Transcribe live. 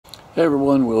Hey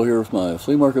everyone, Will here with my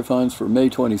flea market finds for May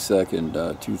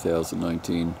 22nd,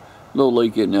 2019. A little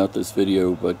late getting out this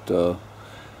video, but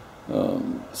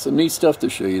some neat stuff to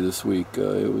show you this week.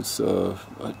 It was a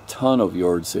ton of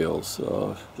yard sales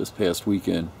this past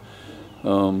weekend.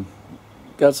 Got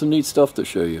some neat stuff to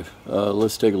show you.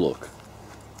 Let's take a look.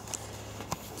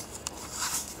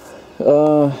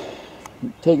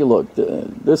 Take a look.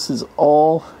 This is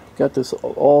all, got this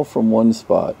all from one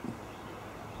spot.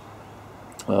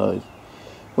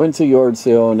 Went to a yard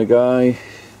sale, and the guy,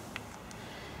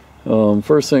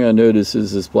 first thing I noticed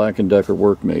is this Black & Decker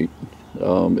Workmate.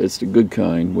 It's the good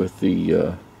kind with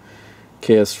the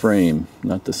cast frame,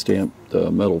 not the stamped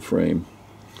metal frame.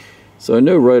 So I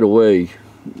know right away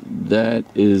that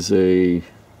is a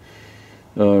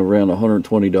around $120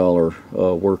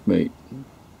 Workmate.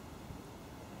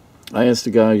 I asked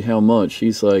the guy how much.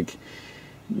 He's like,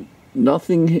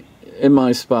 nothing in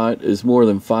my spot is more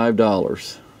than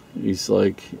 $5. He's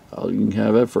like, you can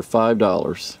have it for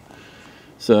 $5.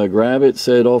 So I grab it,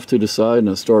 set it off to the side, and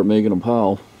I start making a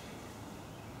pile.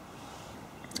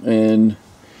 And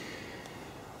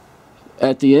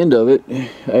at the end of it,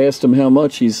 I asked him how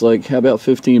much. He's like, how about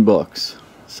 15 bucks?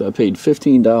 So I paid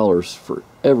 $15 for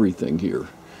everything here.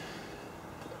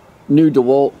 New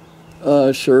DeWalt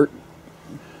shirt,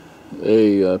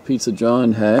 a Pizza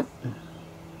John hat,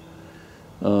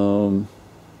 of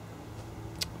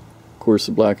course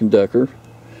the Black & Decker,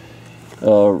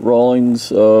 Rawlings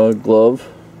glove,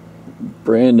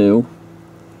 brand new,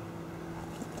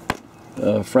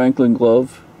 Franklin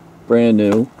glove, brand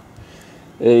new,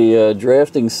 a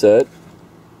drafting set,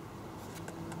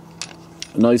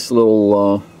 a nice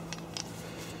little,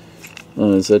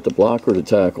 is that the block or the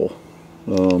tackle?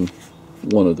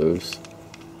 One of those.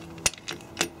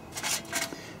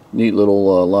 Neat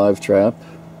little live trap,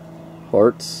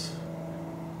 hearts,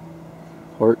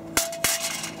 heart,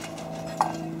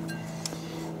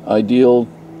 ideal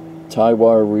tie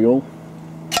wire reel,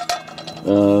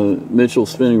 Mitchell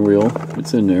spinning reel,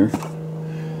 it's in there,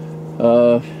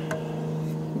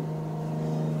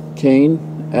 cane,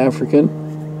 African,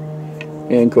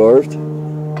 hand carved.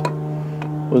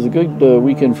 Was a good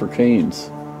weekend for canes.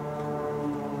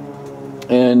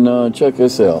 And check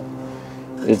this out,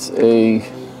 it's a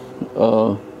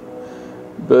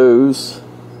Bose.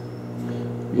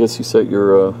 I guess you set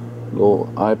your little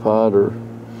iPod or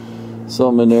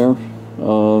something in there.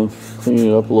 Clean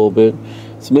it up a little bit.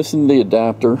 It's missing the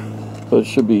adapter, but it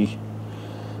should be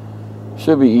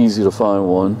easy to find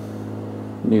one.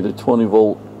 Need a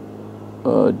 20-volt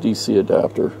DC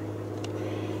adapter,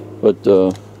 but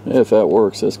if that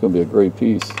works, that's going to be a great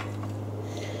piece.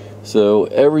 So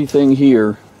everything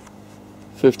here,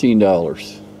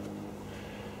 $15.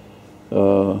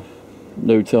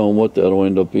 No telling what that'll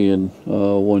end up being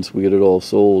once we get it all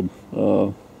sold.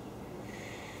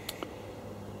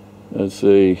 I'd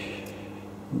say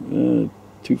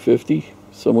 $250,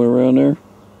 somewhere around there.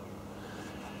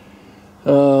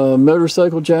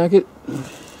 Motorcycle jacket.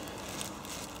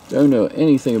 Don't know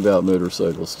anything about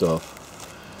motorcycle stuff.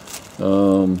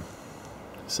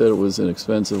 Said it was an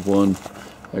expensive one.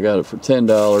 I got it for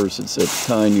 $10. It's that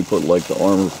kind you put like the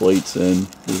armor plates in.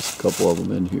 There's a couple of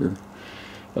them in here.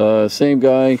 Same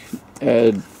guy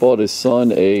had bought his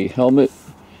son a helmet,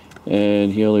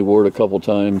 and he only wore it a couple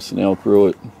times and outgrew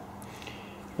it.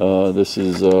 This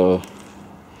is a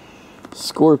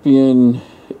Scorpion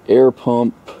air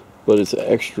pump, but it's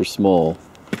extra small.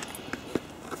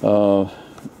 Got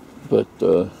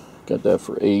that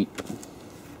for $8.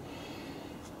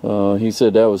 He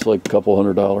said that was like a couple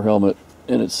 $100 helmet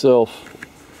in itself.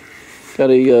 Got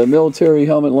a military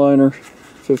helmet liner,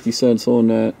 50 cents on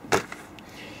that.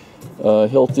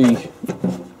 Healthy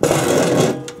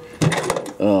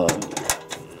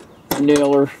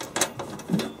nailer,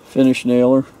 finish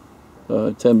nailer,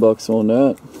 10 bucks on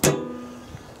that.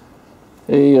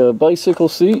 A bicycle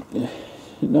seat,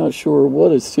 not sure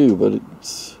what it's to, but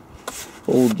it's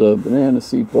old banana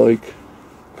seat bike.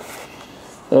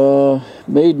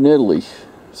 Made in Italy,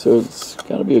 so it's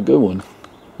got to be a good one.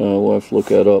 We'll have to look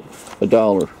that up.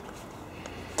 $1.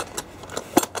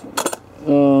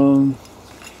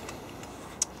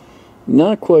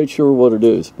 Not quite sure what it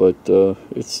is, but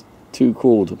it's too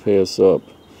cool to pass up.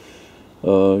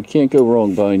 Can't go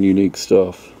wrong buying unique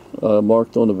stuff.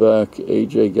 Marked on the back,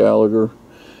 AJ Gallagher.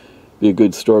 Be a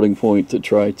good starting point to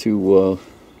try to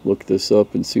look this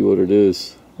up and see what it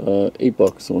is.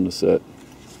 $8 on the set.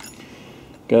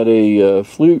 Got a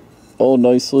flute, all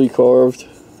nicely carved.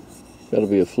 Got to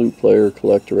be a flute player,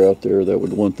 collector out there that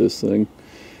would want this thing.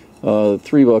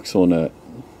 $3 on that.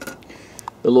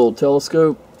 The little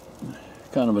telescope,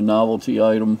 kind of a novelty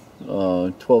item.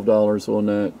 $12 on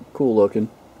that. Cool looking.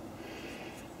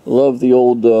 Love the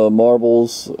old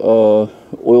Marbles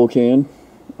oil can.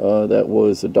 That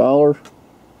was $1.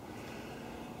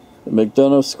 The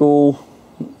McDonough School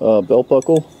belt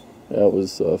buckle. That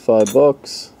was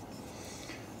 $5.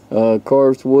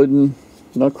 Carved wooden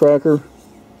nutcracker.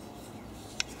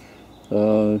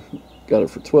 Got it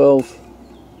for 12.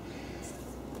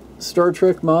 Star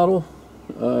Trek model.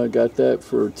 Got that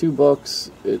for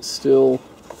 $2. It's still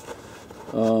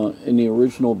in the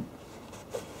original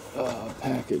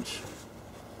package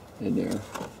in there.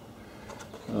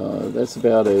 That's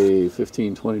about a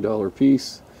 $15–20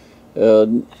 piece.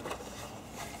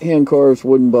 Hand carved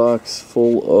wooden box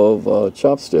full of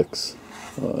chopsticks.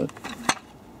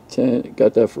 10.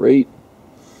 Got that for 8.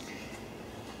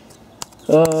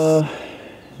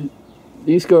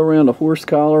 These go around a horse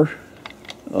collar.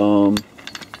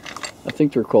 I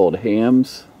think they're called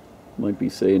hams. Might be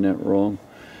saying that wrong.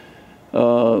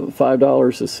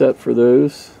 $5 a set for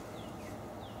those.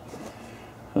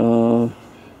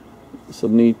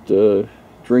 Some neat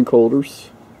drink holders,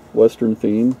 Western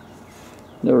theme.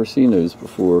 Never seen those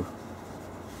before.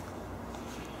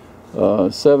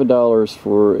 $7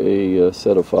 for a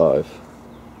set of 5.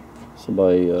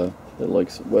 Somebody that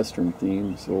likes Western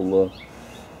themes will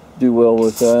do well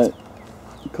with that.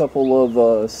 A couple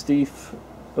of Steve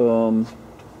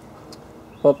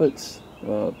puppets.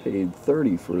 Paid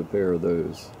 $30 for a pair of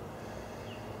those.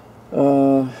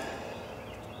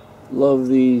 Love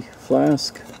the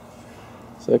flask.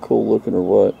 Is that cool looking or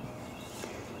what?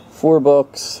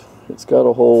 $4. It's got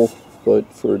a hole,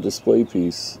 but for a display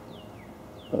piece,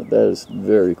 that is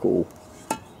very cool.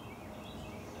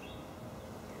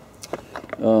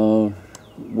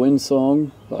 Wind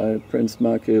Song by Prince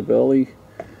Machiavelli.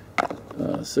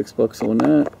 $6 on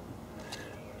that.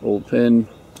 Old pen,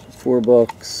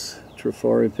 $4.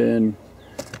 Trifari pen,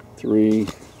 3.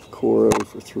 Coro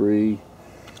for 3.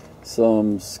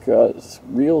 Some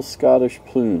real Scottish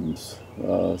plumes,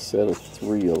 set of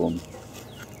 3 of them.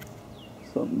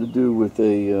 Something to do with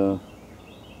a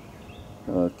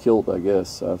kilt, I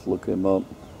guess. I have to look him up.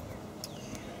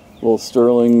 Little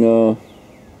sterling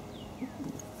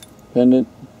pendant.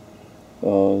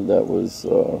 That was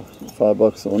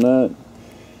 $5 on that.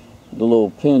 The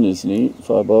little pin is neat,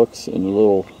 $5, and the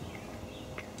little,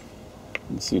 you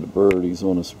can see the bird, he's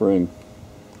on a spring.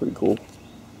 Pretty cool.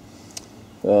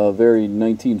 Very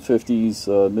 1950s,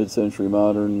 mid-century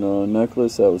modern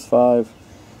necklace. That was $5.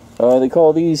 They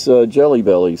call these jelly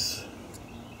bellies.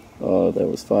 That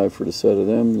was $5 for the set of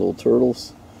them, little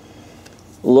turtles.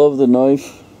 Love the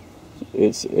knife.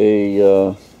 It's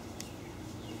a,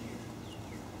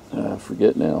 I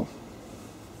forget now.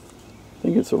 I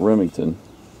think it's a Remington.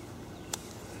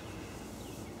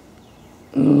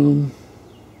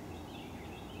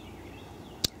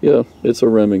 Yeah, it's a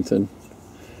Remington.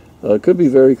 Could be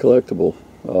very collectible.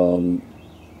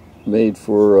 Made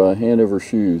for hand over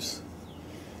shoes.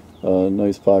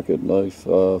 Nice pocket knife.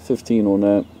 15 on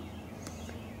that.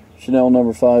 Chanel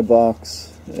number 5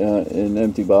 box. An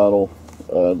empty bottle.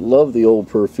 Love the old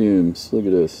perfumes. Look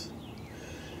at this.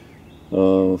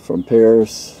 From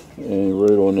Paris. And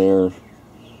right on there.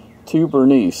 To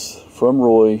Bernice. From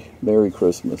Roy. Merry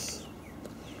Christmas.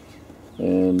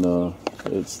 And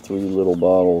it's 3 little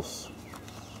bottles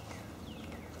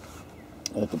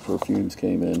that the perfumes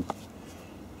came in.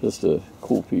 Just a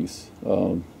cool piece.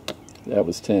 That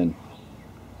was 10.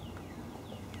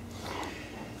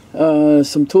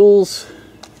 Some tools.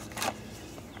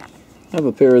 I have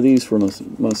a pair of these for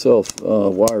myself.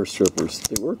 Wire strippers.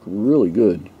 They work really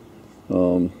good.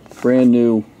 Brand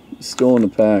new. Still in the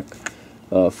pack.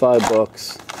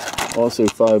 $5. Also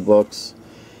 $5.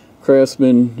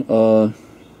 Craftsman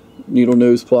needle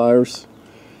nose pliers.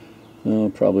 I'll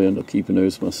probably end up keeping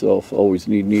those myself. Always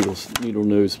need needle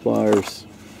nose pliers.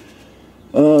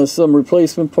 Some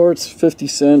replacement parts, 50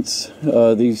 cents.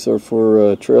 These are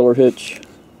for a trailer hitch.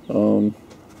 To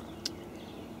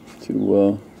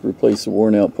replace the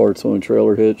worn out parts on a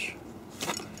trailer hitch.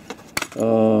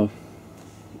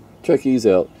 Check these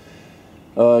out.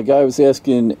 Guy was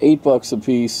asking $8 a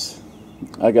piece.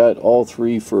 I got all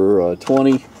 3 for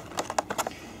 20.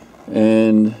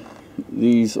 And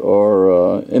these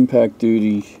are impact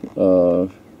duty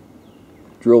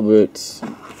drill bits,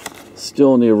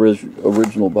 still in the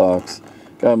original box.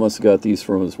 Guy must have got these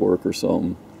from his work or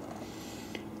something.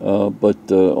 But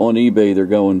on eBay they're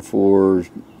going for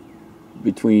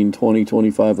between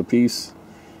 $20–25 a piece.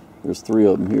 There's 3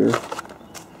 of them here.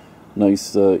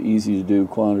 Nice, easy to do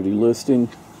quantity listing.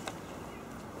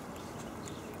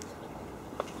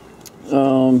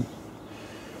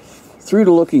 Through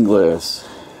the Looking Glass.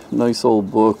 Nice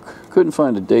old book. couldn't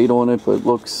find a date on it, but it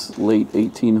looks late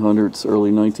 1800s,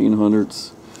 early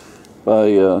 1900s,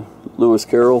 by Lewis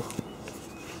Carroll.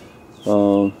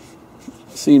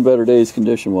 Seen better days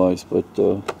condition-wise, but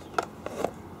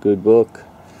good book.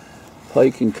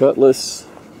 Pike and Cutlass,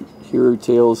 Hero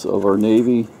Tales of Our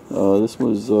Navy. This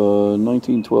was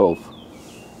 1912.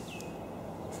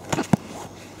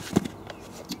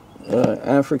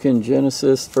 African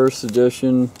Genesis, first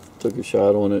edition. Took a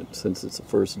shot on it since it's a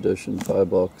first edition,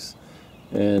 $5.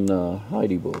 And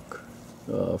Heidi book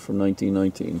from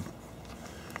 1919.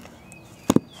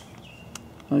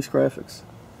 Nice graphics.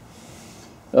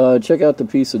 Check out the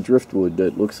piece of driftwood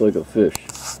that looks like a fish.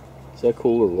 Is that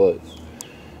cool or what?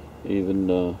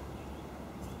 Even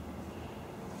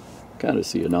kind of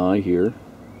see an eye here.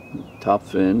 Top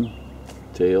fin,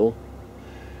 tail.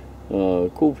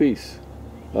 Cool piece.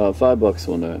 $5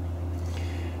 on that.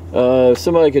 If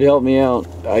somebody could help me out,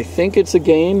 I think it's a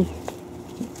game.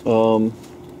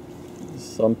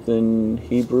 Something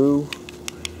Hebrew.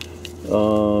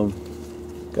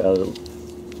 Got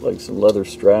like some leather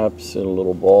straps and a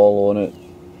little ball on it.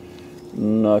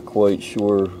 Not quite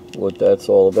sure what that's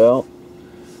all about,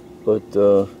 but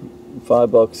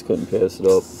 $5, couldn't pass it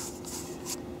up.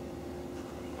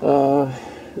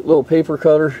 Little paper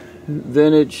cutter,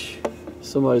 vintage.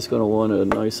 Somebody's going to want a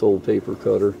nice old paper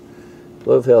cutter.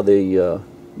 Love how they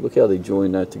look how they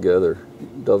joined that together,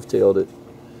 dovetailed it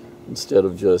instead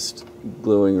of just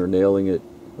gluing or nailing it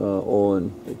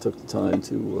on. They took the time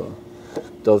to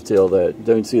dovetail that.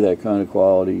 Don't see that kind of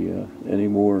quality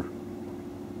anymore.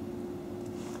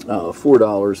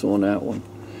 $4 on that one.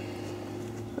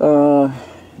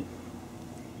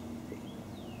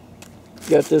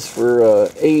 Got this for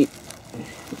 $8.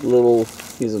 Little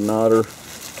piece of nodder.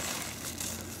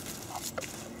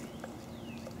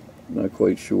 Not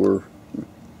quite sure.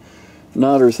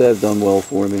 Nodders have done well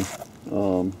for me.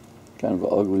 Kind of an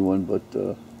ugly one, but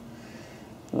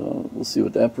we'll see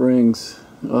what that brings.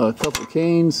 A couple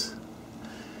canes.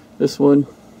 This one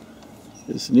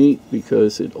is neat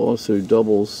because it also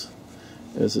doubles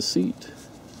as a seat.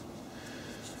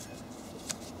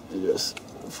 You just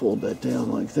fold that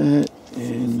down like that,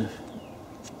 and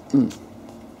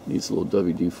needs a little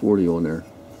WD-40 on there.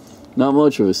 Not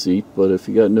much of a seat, but if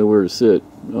you got nowhere to sit,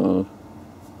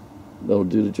 that'll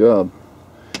do the job.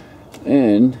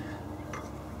 And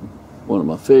one of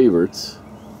my favorites,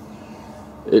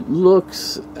 it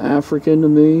looks African to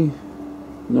me,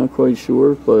 not quite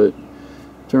sure, but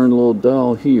turn the little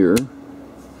dial here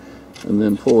and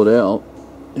then pull it out,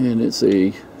 and it's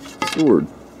a sword.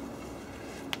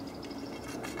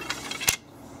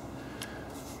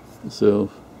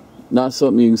 So not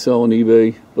something you can sell on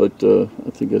eBay, but I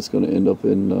think that's going to end up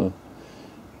in my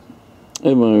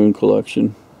own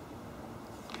collection.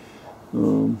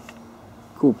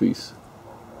 Cool piece.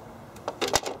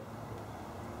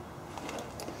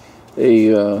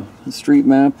 A street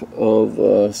map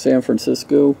of San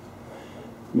Francisco.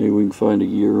 Maybe we can find a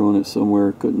year on it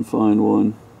somewhere. Couldn't find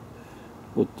one,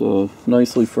 but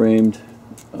nicely framed.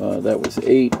 That was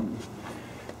 $8.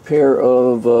 Pair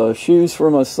of shoes for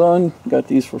my son. Got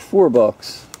these for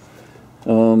 $4.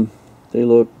 They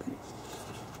look.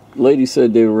 Lady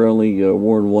said they were only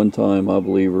worn one time. I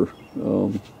believe her.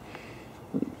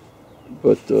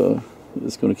 But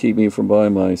it's going to keep me from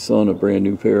buying my son a brand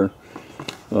new pair.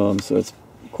 So that's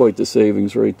quite the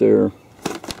savings right there.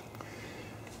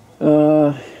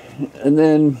 And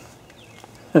then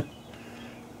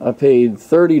I paid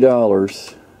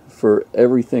 $30 for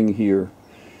everything here.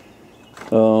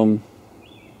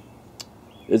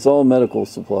 It's all medical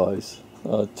supplies,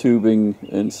 tubing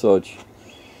and such.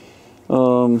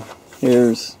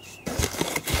 Here's a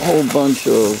whole bunch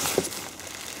of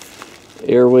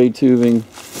airway tubing,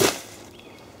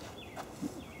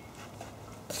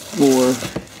 more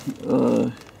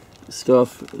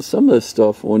stuff. Some of this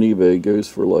stuff on eBay goes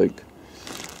for like,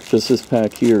 just this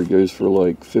pack here goes for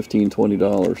like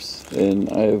 $15–20, and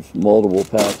I have multiple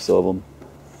packs of them,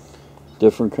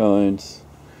 different kinds.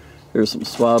 Here's some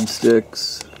swab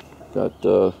sticks. Got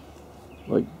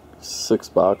like 6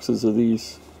 boxes of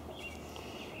these.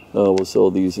 We'll sell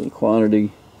these in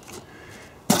quantity.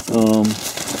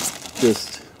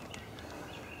 Just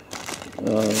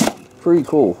pretty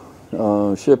cool.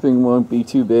 Shipping won't be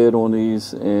too bad on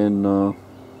these, and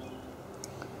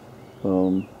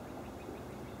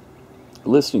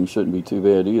listing shouldn't be too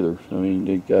bad either. I mean,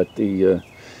 they got the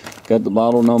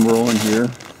model number on here,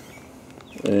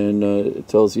 and it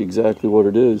tells you exactly what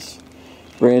it is.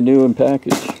 Brand new in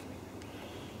package.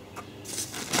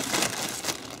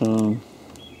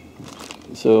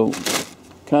 So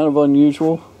kind of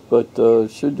unusual, but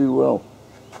should do well.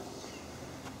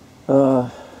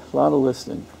 A lot of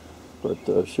listing, but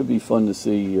should be fun to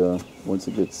see once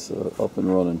it gets up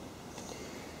and running.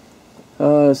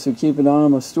 So keep an eye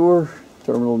on my store,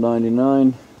 Terminal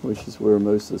 99, which is where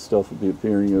most of the stuff will be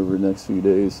appearing over the next few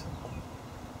days.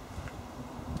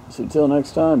 So until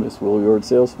next time, it's Will Yard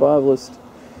Sales Survivalist,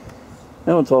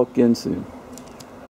 and we'll talk again soon.